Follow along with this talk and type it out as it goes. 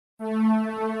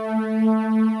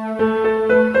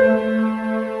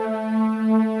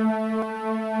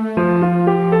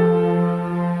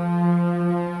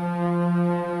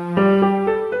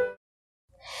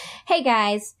Hey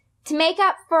guys, to make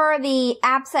up for the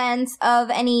absence of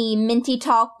any Minty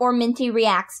Talk or Minty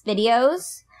Reacts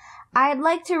videos, I'd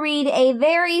like to read a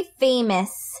very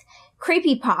famous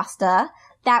creepypasta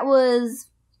that was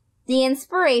the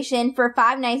inspiration for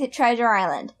Five Nights at Treasure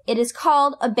Island. It is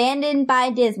called Abandoned by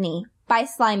Disney by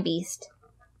Slime Beast.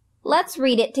 Let's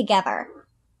read it together.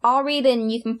 I'll read it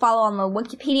and you can follow on the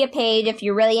Wikipedia page if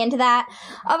you're really into that.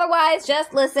 Otherwise,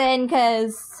 just listen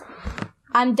because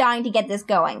I'm dying to get this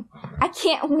going. I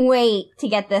can't wait to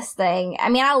get this thing. I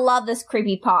mean, I love this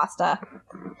creepypasta.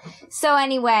 So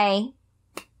anyway,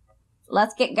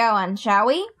 let's get going, shall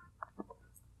we?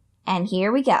 And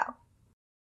here we go.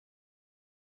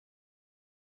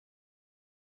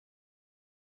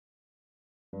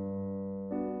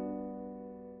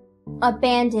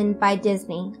 Abandoned by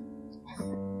Disney.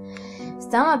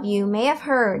 Some of you may have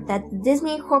heard that the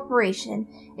Disney Corporation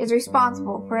is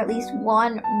responsible for at least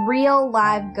one real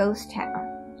live ghost town.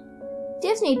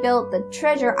 Disney built the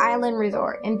Treasure Island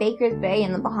Resort in Baker's Bay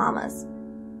in the Bahamas.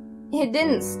 It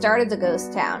didn't start as a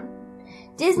ghost town.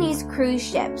 Disney's cruise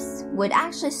ships would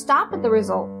actually stop at the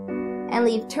resort and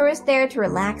leave tourists there to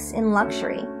relax in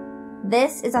luxury.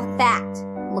 This is a fact.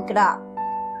 Look it up.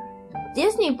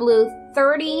 Disney blew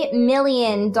 $30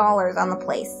 million on the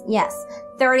place. Yes,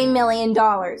 $30 million.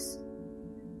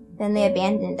 Then they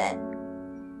abandoned it.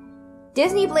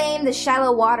 Disney blamed the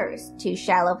shallow waters, too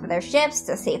shallow for their ships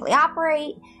to safely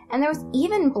operate, and there was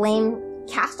even blame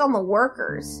cast on the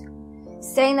workers,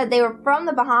 saying that they were from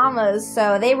the Bahamas,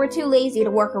 so they were too lazy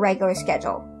to work a regular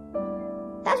schedule.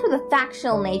 That's where the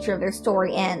factual nature of their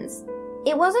story ends.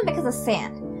 It wasn't because of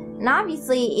sand, and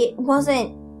obviously it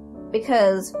wasn't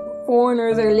because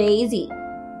foreigners are lazy.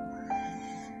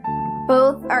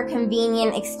 Both are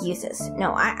convenient excuses.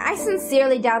 No, I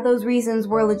sincerely doubt those reasons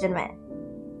were legitimate.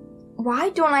 Why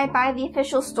don't I buy the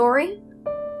official story?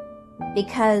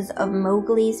 Because of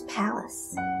Mowgli's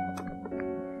palace.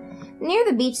 Near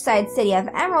the beachside city of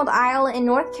Emerald Isle in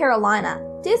North Carolina,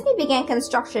 Disney began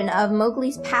construction of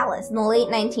Mowgli's palace in the late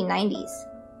 1990s.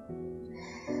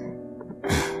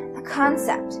 The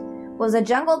concept was a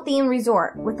jungle-themed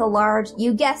resort with a large,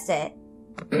 you guessed it,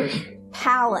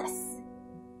 palace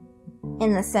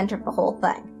in the center of the whole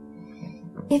thing.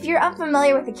 If you're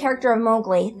unfamiliar with the character of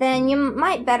Mowgli, then you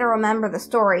might better remember the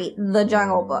story, The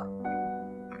Jungle Book.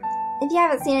 If you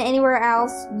haven't seen it anywhere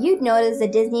else, you'd notice a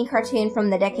Disney cartoon from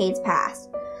the decades past.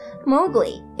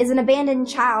 Mowgli is an abandoned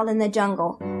child in the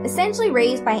jungle, essentially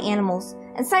raised by animals,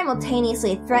 and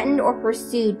simultaneously threatened or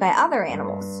pursued by other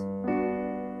animals.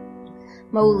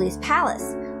 Mowgli's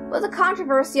palace was a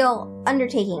controversial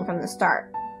undertaking from the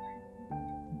start.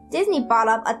 Disney bought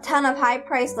up a ton of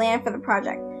high-priced land for the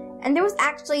project, and there was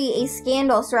actually a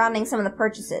scandal surrounding some of the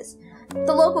purchases.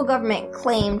 The local government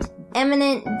claimed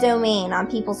eminent domain on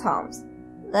people's homes,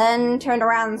 then turned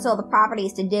around and sold the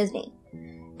properties to Disney.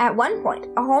 At one point,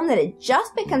 a home that had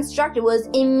just been constructed was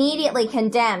immediately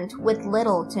condemned with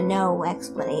little to no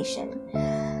explanation.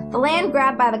 The land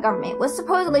grabbed by the government was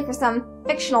supposedly for some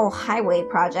fictional highway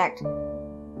project.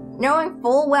 Knowing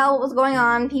full well what was going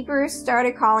on, people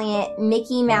started calling it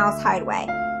Mickey Mouse Hideaway.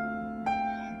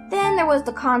 Then there was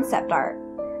the concept art.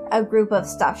 A group of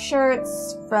stuffed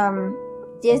shirts from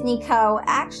Disney Co.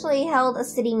 actually held a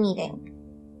city meeting.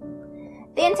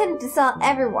 They intended to sell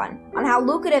everyone on how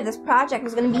lucrative this project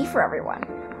was going to be for everyone.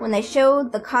 When they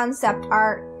showed the concept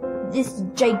art, this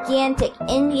gigantic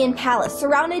Indian palace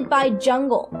surrounded by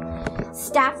jungle,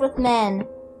 staffed with men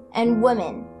and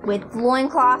women with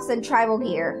loincloths and tribal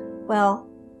gear. Well,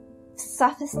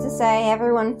 suffice to say,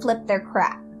 everyone flipped their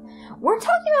crap. We're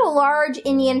talking about a large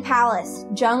Indian palace,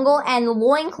 jungle, and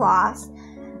loincloths,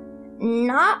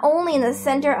 not only in the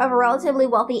center of a relatively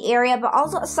wealthy area, but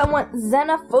also a somewhat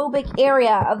xenophobic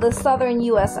area of the southern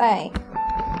USA.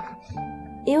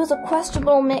 It was a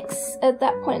questionable mix at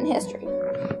that point in history.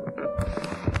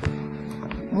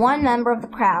 One member of the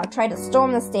crowd tried to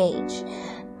storm the stage,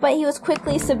 but he was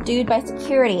quickly subdued by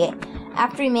security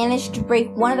after he managed to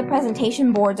break one of the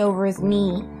presentation boards over his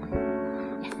knee.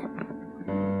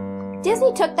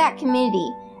 Disney took that community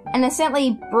and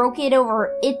essentially broke it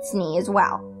over its knee as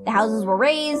well. The houses were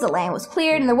razed, the land was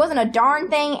cleared, and there wasn't a darn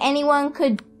thing anyone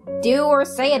could do or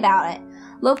say about it.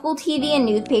 Local TV and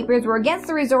newspapers were against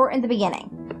the resort in the beginning,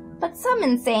 but some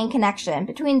insane connection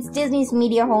between Disney's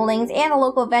media holdings and the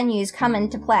local venues come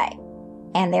into play,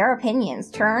 and their opinions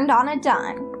turned on a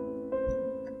dime.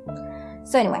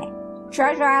 So anyway,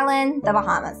 Treasure Island, the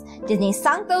Bahamas. Disney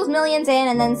sunk those millions in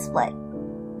and then split.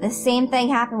 The same thing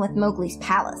happened with Mowgli's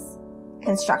palace.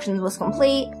 Construction was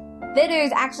complete.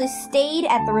 Visitors actually stayed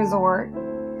at the resort.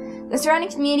 The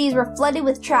surrounding communities were flooded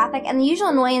with traffic and the usual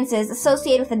annoyances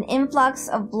associated with an influx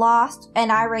of lost and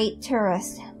irate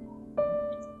tourists.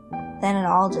 Then it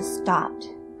all just stopped.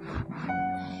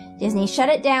 Disney shut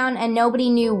it down and nobody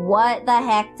knew what the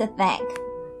heck to think.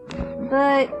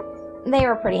 But they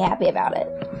were pretty happy about it.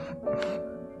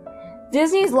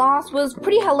 Disney's loss was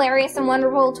pretty hilarious and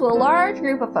wonderful to a large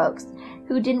group of folks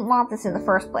who didn't want this in the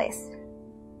first place.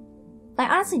 I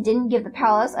honestly didn't give the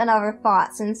palace another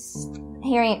thought since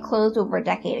hearing it closed over a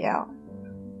decade ago.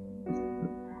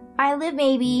 I live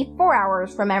maybe 4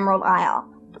 hours from Emerald Isle,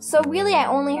 so really I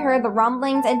only heard the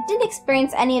rumblings and didn't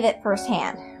experience any of it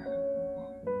firsthand.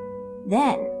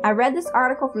 Then, I read this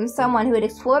article from someone who had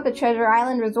explored the Treasure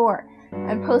Island Resort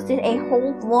and posted a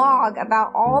whole blog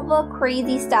about all the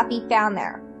crazy stuff he found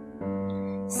there.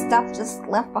 Stuff just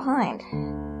left behind.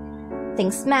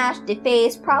 Things smashed,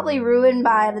 defaced, probably ruined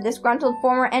by the disgruntled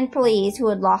former employees who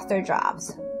had lost their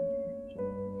jobs.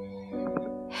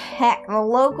 Heck, the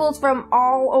locals from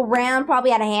all around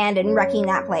probably had a hand in wrecking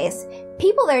that place.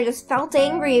 People there just felt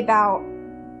angry about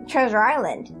Treasure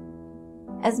Island,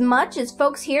 as much as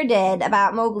folks here did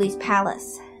about Mowgli's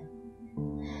palace.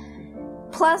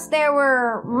 Plus, there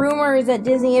were rumors that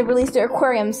Disney had released their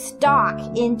aquarium stock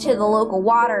into the local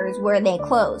waters where they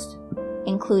closed,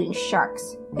 including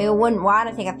sharks. Who wouldn't want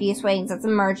to take a few swings at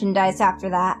some merchandise after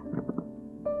that?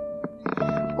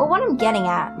 Well, what I'm getting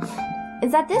at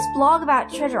is that this blog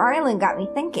about Treasure Island got me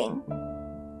thinking.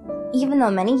 Even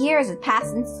though many years had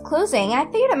passed since its closing, I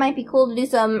figured it might be cool to do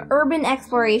some urban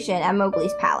exploration at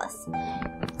Mowgli's palace.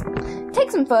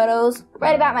 Take some photos,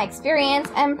 write about my experience,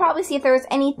 and probably see if there was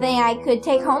anything I could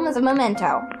take home as a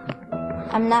memento.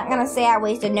 I'm not gonna say I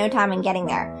wasted no time in getting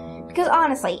there, because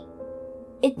honestly,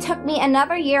 it took me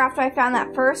another year after I found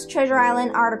that first Treasure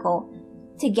Island article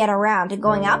to get around to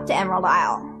going up to Emerald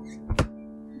Isle.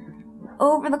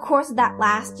 Over the course of that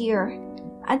last year,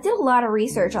 I did a lot of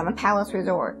research on the Palace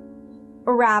Resort.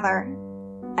 Or rather,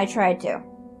 I tried to.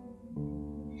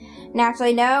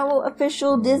 Naturally, no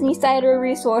official Disney site or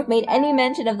resource made any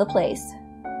mention of the place.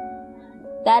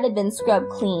 That had been scrubbed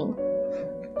clean.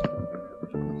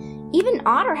 Even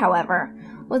odder, however,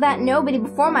 was that nobody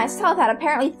before myself had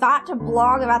apparently thought to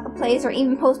blog about the place or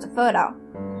even post a photo.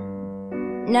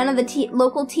 None of the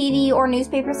local TV or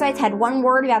newspaper sites had one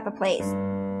word about the place.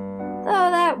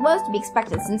 Though that was to be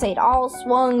expected since they'd all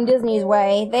swung Disney's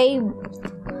way. They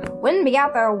wouldn't be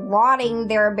out there lauding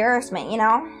their embarrassment, you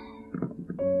know?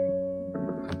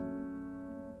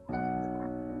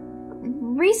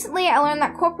 Recently, I learned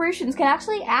that corporations can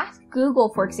actually ask Google,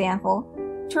 for example,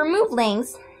 to remove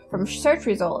links from search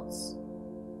results.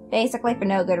 Basically for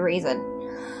no good reason.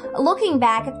 Looking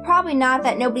back, it's probably not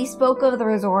that nobody spoke of the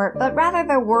resort, but rather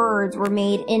their words were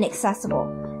made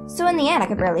inaccessible. So in the end, I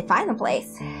could barely find the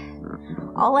place.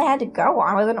 All I had to go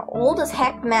on was an old as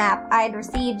heck map I had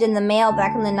received in the mail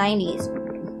back in the 90s.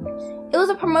 It was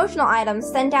a promotional item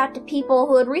sent out to people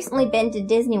who had recently been to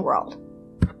Disney World.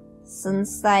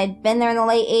 Since I'd been there in the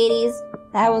late 80s,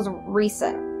 that was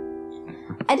recent.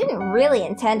 I didn't really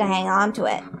intend to hang on to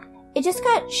it. It just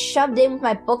got shoved in with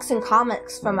my books and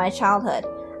comics from my childhood.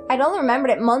 I'd only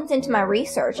remembered it months into my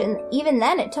research, and even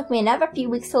then it took me another few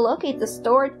weeks to locate the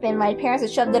storage bin my parents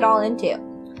had shoved it all into.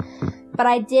 But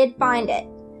I did find it.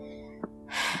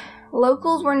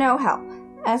 Locals were no help,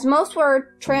 as most were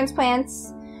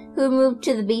transplants who had moved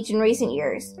to the beach in recent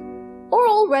years, or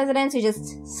old residents who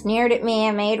just sneered at me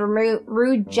and made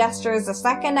rude gestures the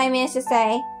second I managed to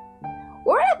say,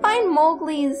 "Where did I find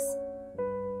Mowgli's?"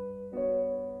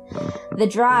 The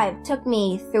drive took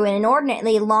me through an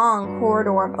inordinately long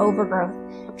corridor of overgrowth,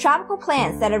 tropical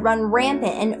plants that had run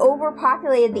rampant and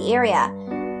overpopulated the area,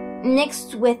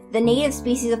 mixed with the native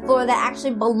species of flora that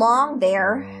actually belonged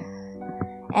there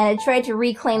and had tried to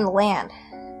reclaim the land.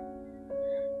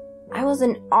 I was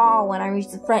in awe when I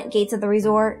reached the front gates of the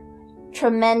resort.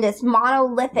 Tremendous,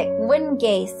 monolithic wooden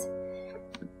gates,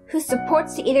 whose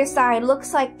supports to either side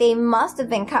looks like they must have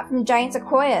been cut from giant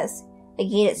sequoias. The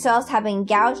gate itself had been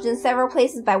gouged in several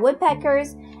places by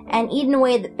woodpeckers and eaten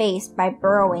away at the base by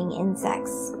burrowing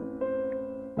insects.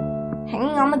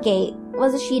 Hanging on the gate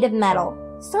was a sheet of metal,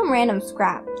 some random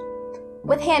scrap,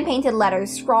 with hand-painted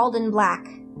letters scrawled in black,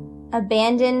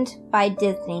 "Abandoned by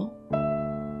Disney."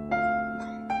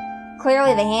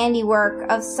 Clearly the handiwork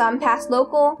of some past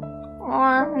local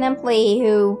or an employee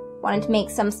who wanted to make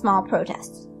some small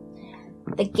protest.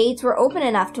 The gates were open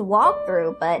enough to walk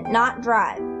through, but not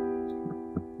drive.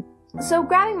 So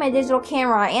grabbing my digital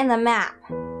camera and the map,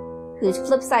 whose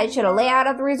flip side showed a layout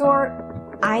of the resort,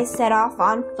 I set off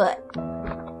on foot.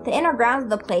 The inner grounds of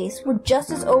the place were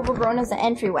just as overgrown as the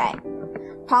entryway.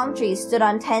 Palm trees stood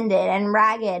untended and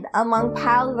ragged among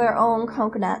piles of their own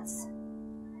coconuts.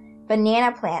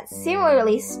 Banana plants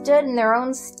similarly stood in their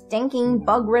own stinking,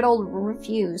 bug-riddled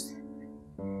refuse.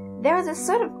 There was a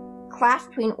sort of clash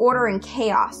between order and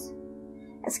chaos,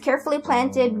 as carefully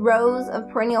planted rows of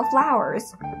perennial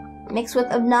flowers mixed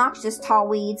with obnoxious tall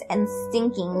weeds and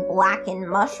stinking blackened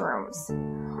mushrooms.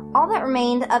 All that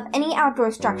remained of any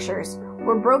outdoor structures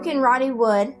were broken rotted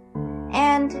wood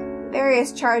and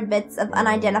various charred bits of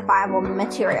unidentifiable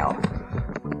material.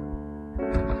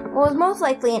 What was most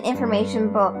likely an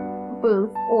information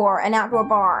booth or an outdoor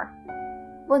bar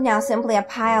was now simply a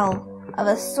pile of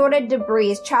assorted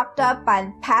debris chopped up by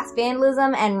past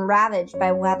vandalism and ravaged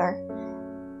by weather.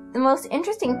 The most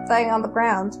interesting thing on the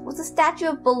grounds was a statue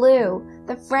of Baloo,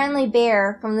 the friendly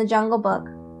bear from the Jungle Book,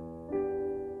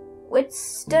 which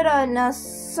stood in a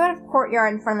sort of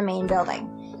courtyard in front of the main building.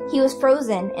 He was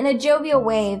frozen in a jovial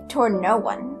wave toward no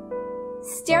one,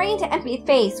 staring into empty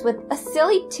face with a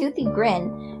silly toothy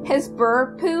grin. His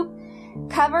burr poop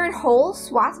covered whole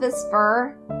swaths of his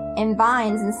fur, and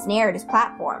vines ensnared his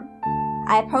platform.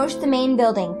 I approached the main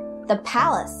building, the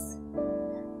palace,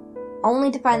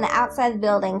 only to find the outside of the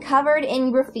building covered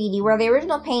in graffiti where the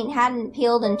original paint hadn't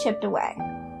peeled and chipped away.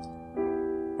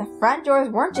 The front doors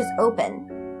weren't just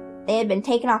open, they had been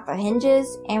taken off their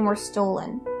hinges and were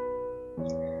stolen.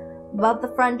 Above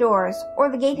the front doors, or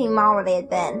the gaping maw where they had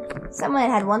been, someone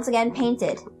had once again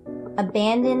painted,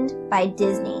 "Abandoned by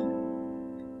Disney."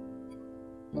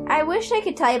 I wish I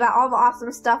could tell you about all the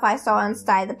awesome stuff I saw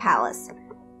inside the palace.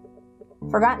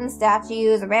 Forgotten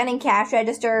statues, abandoned cash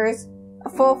registers, a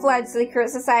full-fledged secret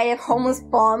society of homeless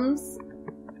bums.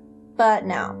 But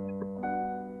no.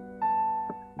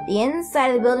 The inside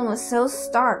of the building was so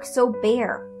stark, so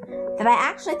bare, that I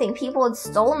actually think people had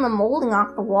stolen the molding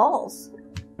off the walls.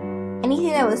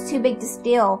 Anything that was too big to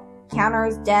steal,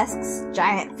 counters, desks,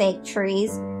 giant fake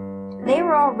trees, they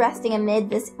were all resting amid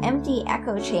this empty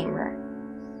echo chamber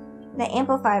that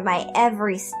amplified my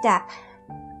every step,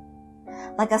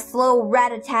 like a slow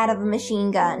rat-a-tat of a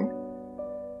machine gun.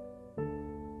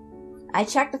 I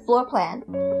checked the floor plan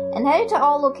and headed to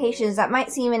all locations that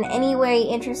might seem in any way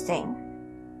interesting.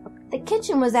 The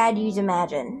kitchen was as you'd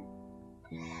imagine.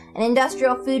 An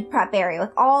industrial food prep area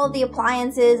with all of the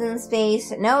appliances in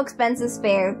space, no expenses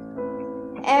spared.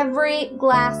 Every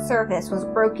glass surface was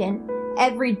broken,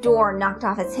 every door knocked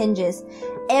off its hinges,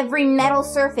 every metal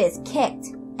surface kicked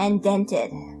and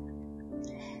dented.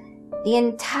 The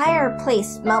entire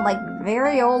place smelled like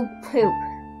very old poop.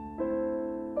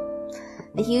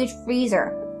 The huge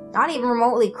freezer, not even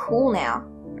remotely cool now,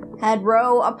 had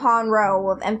row upon row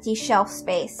of empty shelf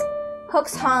space.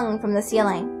 Hooks hung from the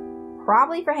ceiling,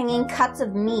 probably for hanging cuts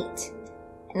of meat,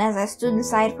 and as I stood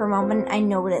inside for a moment, I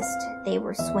noticed they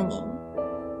were swinging.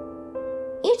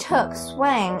 Each hook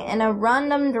swung in a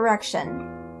random direction,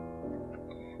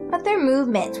 but their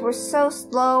movements were so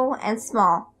slow and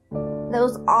small that it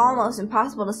was almost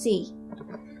impossible to see.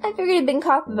 I figured it had been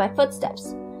caught by my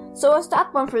footsteps, so I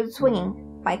stopped one for the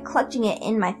swinging by clutching it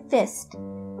in my fist,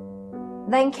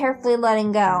 then carefully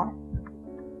letting go.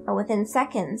 But within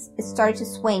seconds, it started to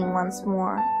swing once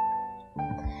more.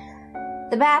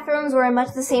 The bathrooms were in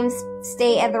much the same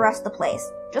state as the rest of the place,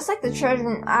 just like the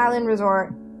Treasure Island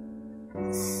Resort.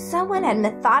 Someone had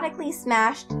methodically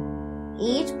smashed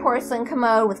each porcelain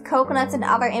commode with coconuts and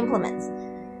other implements.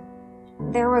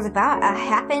 There was about a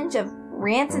half-inch of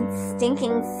rancid,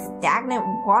 stinking, stagnant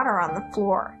water on the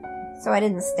floor, so I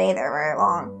didn't stay there very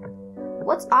long.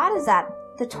 What's odd is that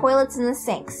the toilets and the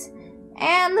sinks,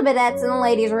 and the bidettes in the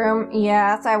ladies' room,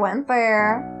 yes, I went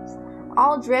there,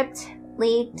 all dripped,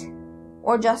 leaked,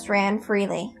 or just ran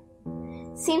freely.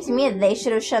 It seemed to me that they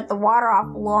should have shut the water off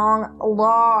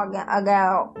long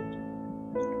ago.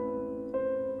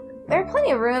 There are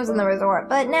plenty of rooms in the resort,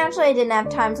 but naturally I didn't have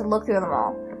time to look through them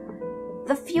all.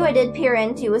 The few I did peer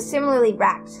into was similarly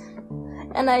wrapped,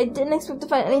 and I didn't expect to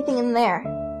find anything in there.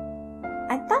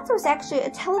 I thought there was actually a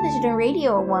television and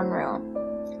radio in one room,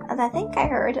 as I think I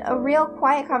heard a real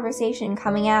quiet conversation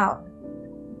coming out.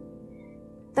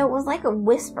 Though it was like a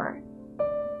whisper.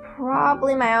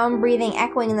 Probably my own breathing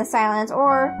echoing in the silence,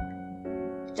 or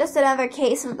just another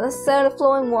case of the sound of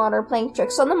flowing water playing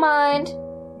tricks on the mind.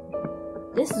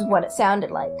 This is what it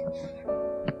sounded like.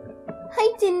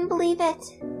 I didn't believe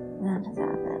it.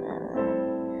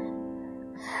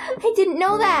 I didn't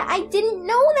know that. I didn't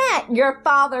know that. Your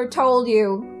father told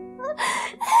you.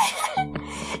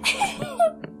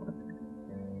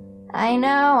 I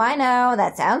know.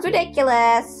 That sounds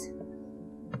ridiculous.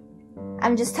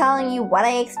 I'm just telling you what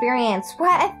I experienced.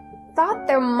 I thought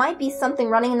there might be something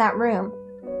running in that room.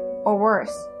 Or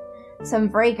worse, some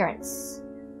fragrance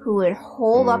who would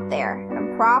hold up there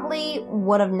and probably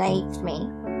would have knifed me.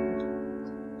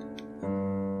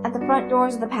 At the front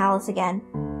doors of the palace again.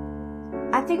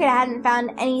 I figured I hadn't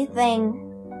found anything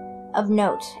of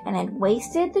note, and I'd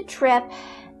wasted the trip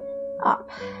up.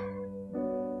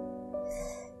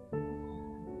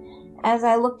 As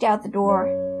I looked out the door,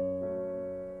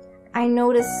 I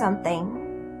noticed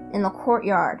something in the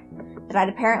courtyard that I'd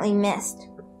apparently missed.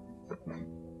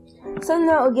 Something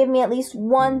that would give me at least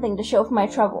one thing to show for my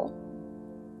trouble,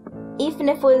 even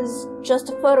if it was just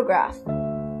a photograph.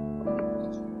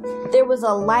 There was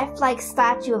a lifelike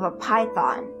statue of a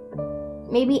python,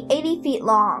 maybe 80 feet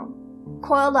long,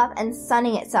 coiled up and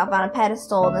sunning itself on a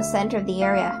pedestal in the center of the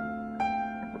area.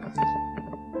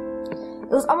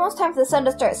 It was almost time for the sun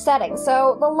to start setting,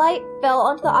 so the light fell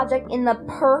onto the object in the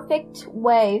perfect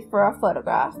way for a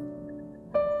photograph.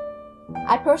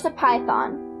 I approached the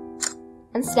python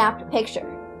and snapped a picture.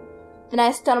 Then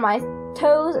I stood on my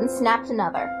toes and snapped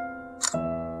another.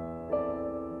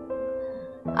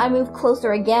 I moved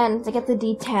closer again to get the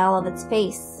detail of its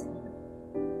face.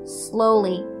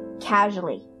 Slowly,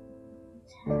 casually.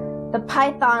 The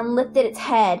python lifted its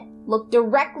head, looked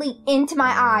directly into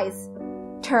my eyes,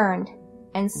 turned,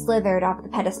 and slithered off the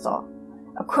pedestal,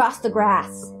 across the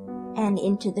grass, and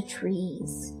into the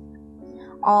trees.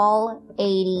 All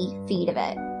 80 feet of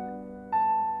it.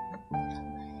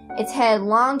 Its head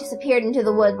long disappeared into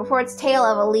the woods before its tail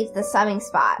ever left the sunning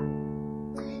spot.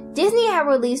 Disney had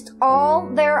released all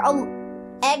their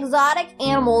exotic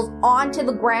animals onto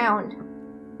the ground.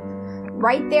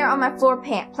 Right there on my floor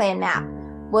plan map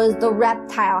was the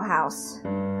reptile house.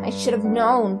 I should have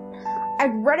known.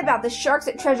 I'd read about the sharks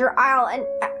at Treasure Isle, and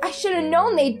I should have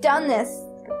known they'd done this.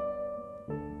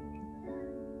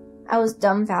 I was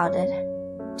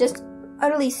dumbfounded, just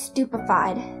utterly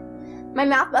stupefied. My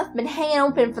mouth must have been hanging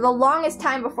open for the longest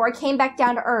time before I came back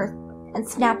down to earth and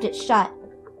snapped it shut.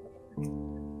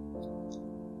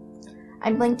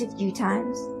 I blinked a few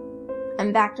times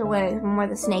and backed away from where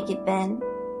the snake had been,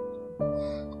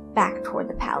 back toward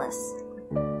the palace.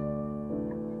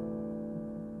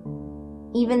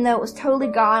 Even though it was totally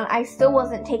gone, I still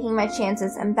wasn't taking my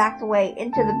chances and backed away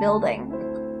into the building.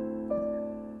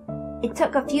 It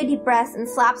took a few deep breaths and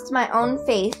slaps to my own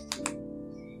face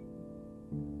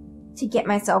to get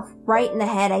myself right in the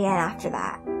head again after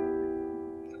that.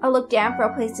 I looked down for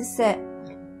a place to sit,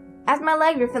 as my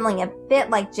legs were feeling a bit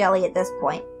like jelly at this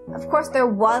point. Of course, there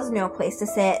was no place to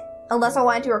sit, unless I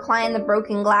wanted to recline in the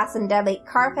broken glass and deadly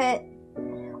carpet,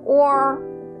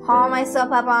 or haul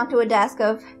myself up onto a desk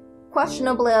of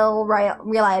questionable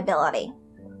reliability.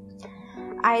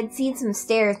 I had seen some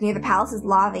stairs near the palace's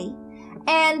lobby,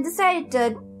 and decided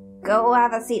to go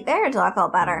have a seat there until I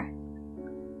felt better.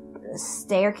 The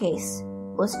staircase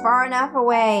was far enough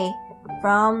away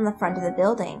from the front of the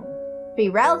building to be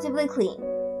relatively clean,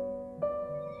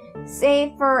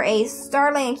 save for a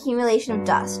startling accumulation of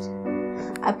dust.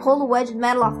 I pulled a wedge of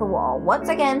metal off the wall, once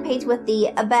again painted with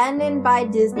the "Abandoned by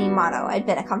Disney" motto I'd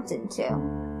been accustomed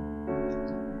to.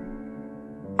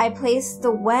 I placed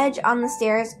the wedge on the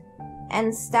stairs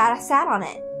and sat on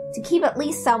it to keep at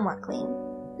least somewhat clean.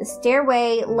 The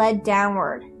stairway led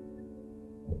downward,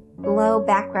 below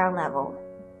background level.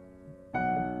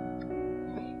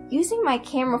 Using my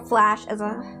camera flash as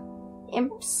a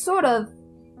sort of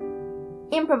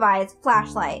improvised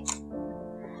flashlight,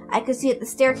 I could see that the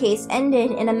staircase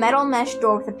ended in a metal mesh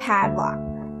door with a padlock.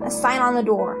 A sign on the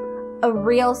door, a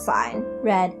real sign,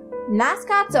 read,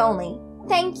 "Mascots only.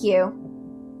 Thank you."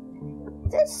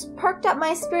 This perked up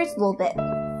my spirits a little bit,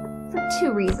 for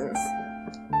two reasons.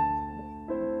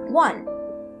 One,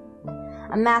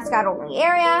 a mascot-only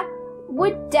area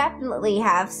would definitely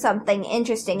have something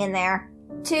interesting in there.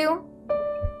 Two,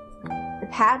 the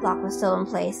padlock was still in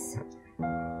place.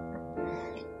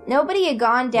 Nobody had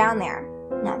gone down there.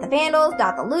 Not the vandals,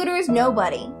 not the looters,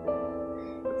 nobody.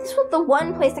 This was the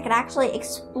one place I could actually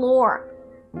explore,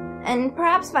 and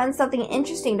perhaps find something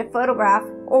interesting to photograph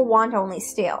or want only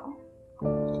steal.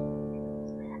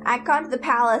 I'd gone to the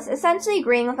palace, essentially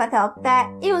agreeing with myself that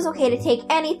it was okay to take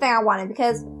anything I wanted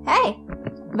because, hey,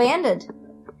 abandoned.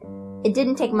 It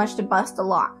didn't take much to bust the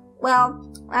lock. Well,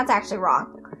 that's actually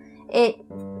wrong. It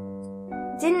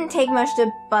didn't take much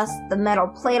to bust the metal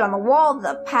plate on the wall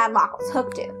the padlock was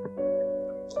hooked to.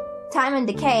 Time and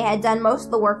decay had done most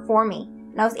of the work for me,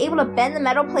 and I was able to bend the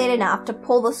metal plate enough to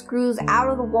pull the screws out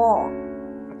of the wall.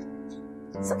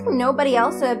 Something nobody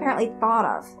else had apparently thought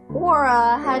of, or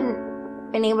hadn't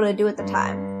been able to do at the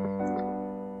time.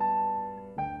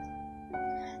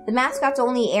 The mascots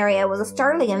only area was a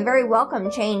startling and very welcome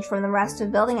change from the rest of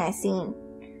the building I'd seen.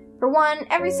 For one,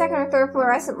 every second or third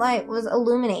fluorescent light was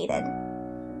illuminated.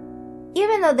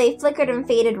 even though they flickered and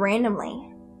faded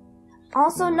randomly.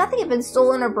 Also, nothing had been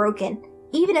stolen or broken,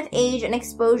 even if age and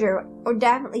exposure were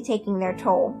definitely taking their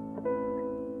toll.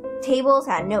 Tables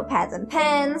had notepads and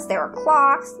pens, there were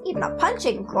clocks, even a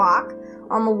punching clock,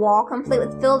 on the wall complete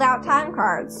with filled-out time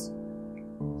cards.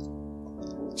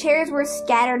 Chairs were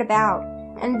scattered about,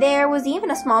 and there was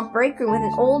even a small break room with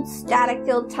an old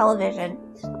static-filled television,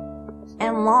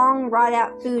 and long,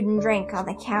 rotted-out food and drink on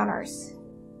the counters.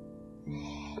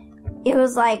 It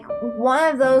was like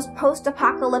one of those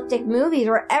post-apocalyptic movies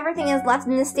where everything is left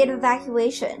in a state of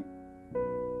evacuation.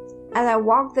 As I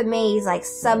walked the maze like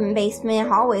sub-basement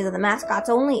hallways of the mascots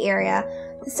only area,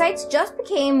 the sights just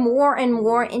became more and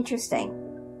more interesting.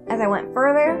 As I went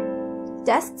further,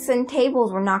 desks and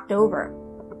tables were knocked over.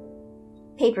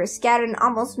 Papers scattered and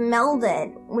almost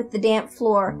melded with the damp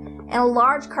floor, and a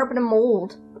large carpet of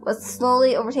mold was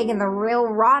slowly overtaking the real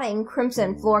rotting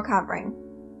crimson floor covering.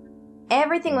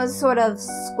 Everything was sort of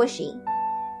squishy.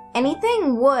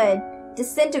 Anything wood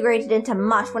disintegrated into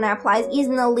mush when I applied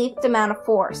even the least amount of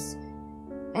force.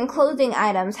 And clothing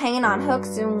items hanging on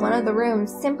hooks in one of the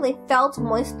rooms simply fell to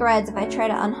moist threads if I tried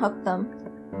to unhook them.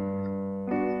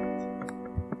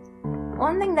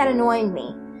 One thing that annoyed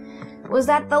me was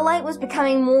that the light was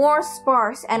becoming more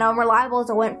sparse and unreliable as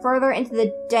I went further into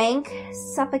the dank,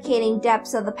 suffocating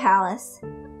depths of the palace.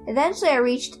 Eventually I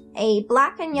reached a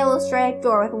black and yellow striped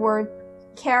door with the word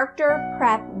Character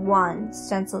Prep 1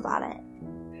 stenciled on it.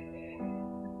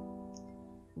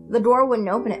 The door wouldn't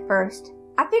open at first.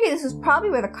 I figured this was probably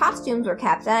where the costumes were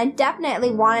kept, and I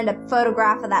definitely wanted a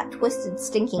photograph of that twisted,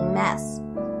 stinking mess.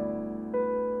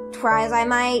 Try as I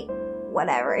might,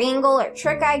 whatever angle or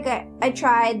trick I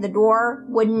tried, the door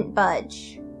wouldn't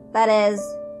budge. That is,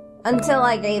 until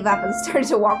I gave up and started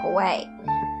to walk away.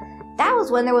 That was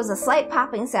when there was a slight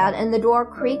popping sound and the door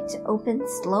creaked open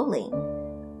slowly.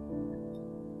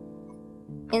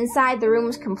 Inside, the room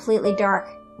was completely dark,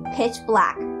 pitch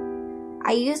black.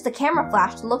 I used the camera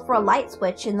flash to look for a light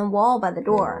switch in the wall by the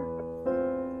door,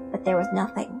 but there was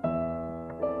nothing.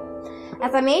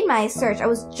 As I made my search, I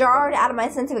was jarred out of my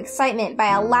sense of excitement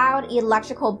by a loud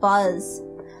electrical buzz.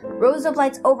 Rows of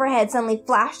lights overhead suddenly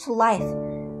flashed to life,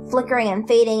 flickering and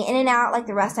fading in and out like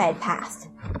the rest I had passed.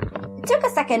 It took a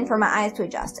second for my eyes to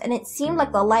adjust, and it seemed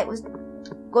like the light was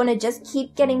going to just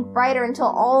keep getting brighter until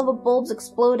all the bulbs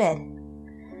exploded.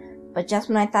 But just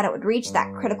when I thought it would reach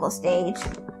that critical stage,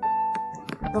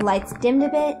 the lights dimmed a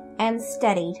bit and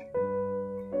steadied.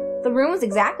 The room was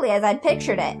exactly as I'd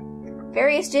pictured it.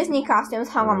 Various Disney costumes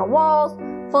hung on the walls,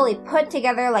 fully put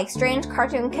together like strange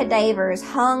cartoon cadavers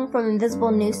hung from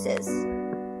invisible nooses.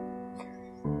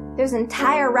 There's an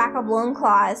entire rack of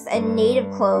loincloths and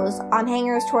native clothes on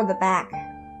hangers toward the back.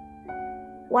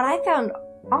 What I found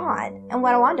odd, and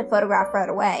what I wanted to photograph right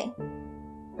away,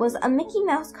 was a Mickey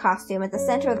Mouse costume at the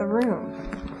center of the room.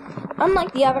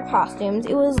 Unlike the other costumes,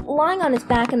 it was lying on its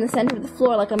back in the center of the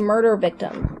floor like a murder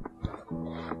victim.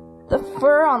 The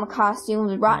fur on the costume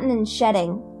was rotten and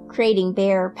shedding, creating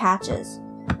bare patches.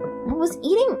 What was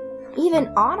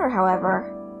even odder,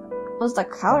 however, was the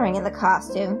coloring in the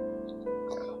costume.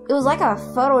 It was like a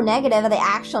photo negative of the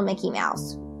actual Mickey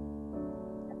Mouse.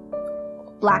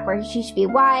 Black where he should be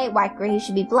white where he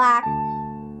should be black.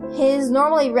 His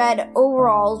normally red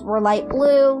overalls were light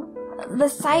blue. The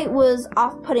sight was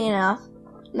off-putting enough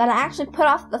that I actually put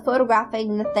off the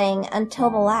photographing the thing until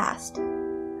the last.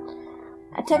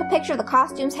 I took a picture of the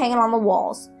costumes hanging on the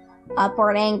walls.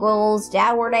 Upward angles,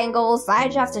 downward angles,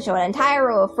 side shots to show an entire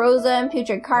row of frozen,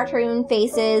 putrid cartoon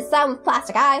faces, some with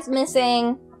plastic eyes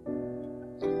missing.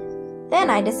 Then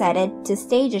I decided to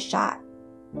stage a shot.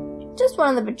 Just one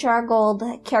of the bedraggled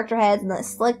character heads on the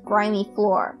slick, grimy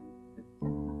floor.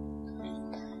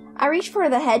 I reached for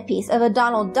the headpiece of a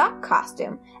Donald Duck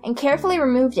costume and carefully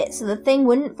removed it so the thing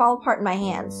wouldn't fall apart in my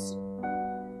hands.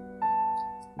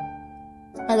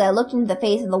 As I looked into the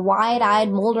face of the wide-eyed,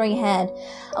 moldering head,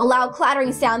 a loud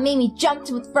clattering sound made me jump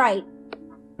with fright.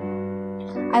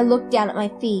 I looked down at my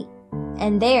feet,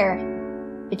 and there,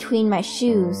 between my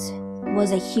shoes,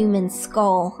 was a human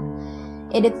skull.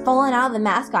 It had fallen out of the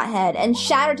mascot head and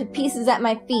shattered to pieces at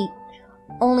my feet.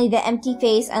 Only the empty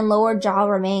face and lower jaw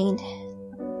remained,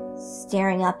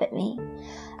 staring up at me.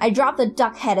 I dropped the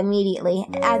duck head immediately,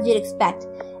 as you'd expect,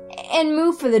 and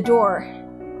moved for the door.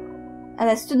 As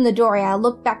I stood in the doorway, I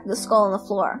looked back at the skull on the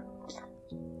floor.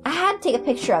 I had to take a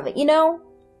picture of it, you know?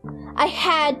 I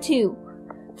had to.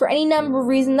 For any number of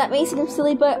reasons that may seem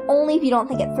silly, but only if you don't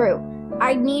think it through.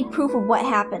 I need proof of what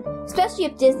happened, especially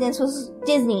if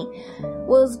Disney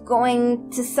was going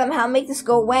to somehow make this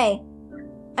go away.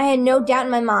 I had no doubt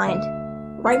in my mind,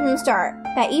 right from the start,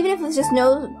 that even if it was just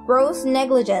no gross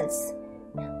negligence,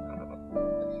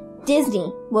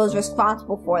 Disney was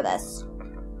responsible for this.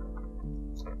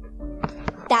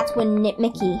 That's when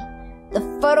Mickey,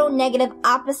 the photo-negative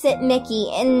opposite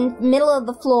Mickey in the middle of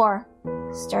the floor,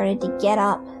 started to get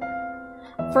up.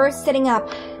 First sitting up,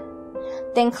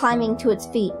 then climbing to its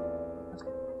feet.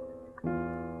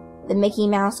 The Mickey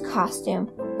Mouse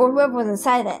costume, or whoever was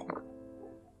inside of it,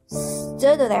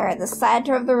 stood there at the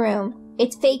center of the room,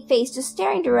 its fake face just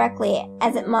staring directly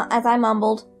as I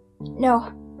mumbled, "No,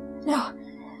 no,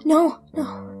 no,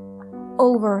 no,"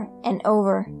 over and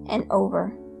over and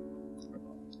over.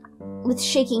 With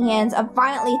shaking hands, a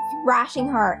violently thrashing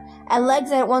heart, and legs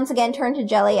that once again turned to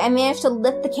jelly, I managed to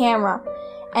lift the camera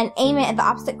and aim it at the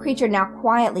opposite creature now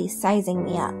quietly sizing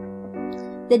me up.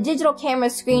 The digital camera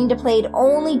screen displayed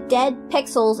only dead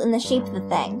pixels in the shape of the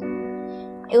thing.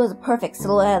 It was a perfect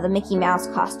silhouette of the Mickey Mouse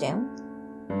costume.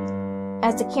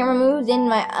 As the camera moved in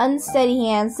my unsteady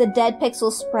hands, the dead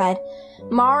pixels spread,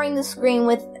 marring the screen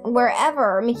with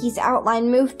wherever Mickey's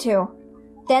outline moved to.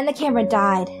 Then the camera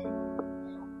died,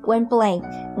 went blank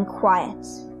and quiet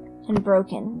and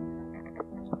broken.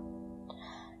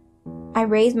 I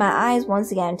raised my eyes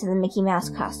once again to the Mickey Mouse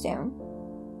costume.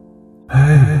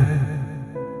 "Hey,"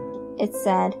 it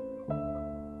said,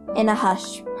 in a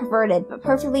hushed, perverted, but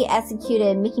perfectly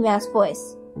executed Mickey Mouse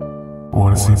voice.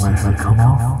 "Wanna see my head come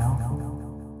off?"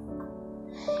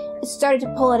 It started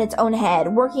to pull at its own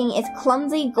head, working its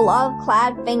clumsy,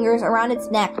 glove-clad fingers around its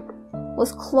neck,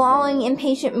 with clawing,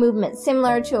 impatient movements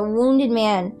similar to a wounded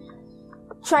man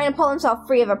trying to pull himself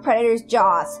free of a predator's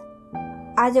jaws.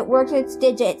 As it worked its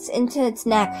digits into its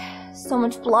neck, so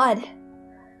much blood.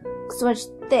 So much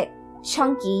thick,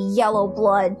 chunky, yellow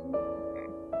blood.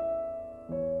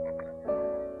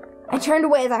 I turned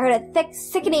away as I heard a thick,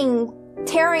 sickening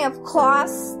tearing of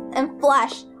claws and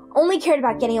flesh, only cared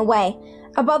about getting away.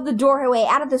 Above the doorway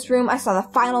out of this room, I saw the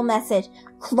final message,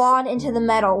 clawed into the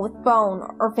metal with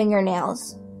bone or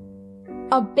fingernails.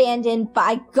 Abandoned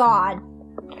by God.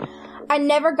 I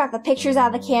never got the pictures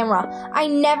out of the camera. I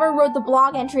never wrote the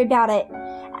blog entry about it.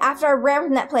 After I ran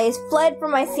from that place, fled for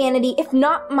my sanity, if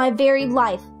not my very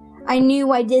life, I knew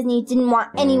why Disney didn't want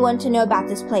anyone to know about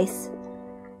this place.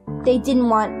 They didn't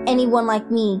want anyone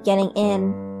like me getting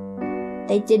in.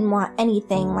 They didn't want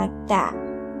anything like that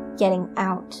getting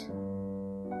out.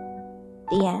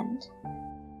 The end.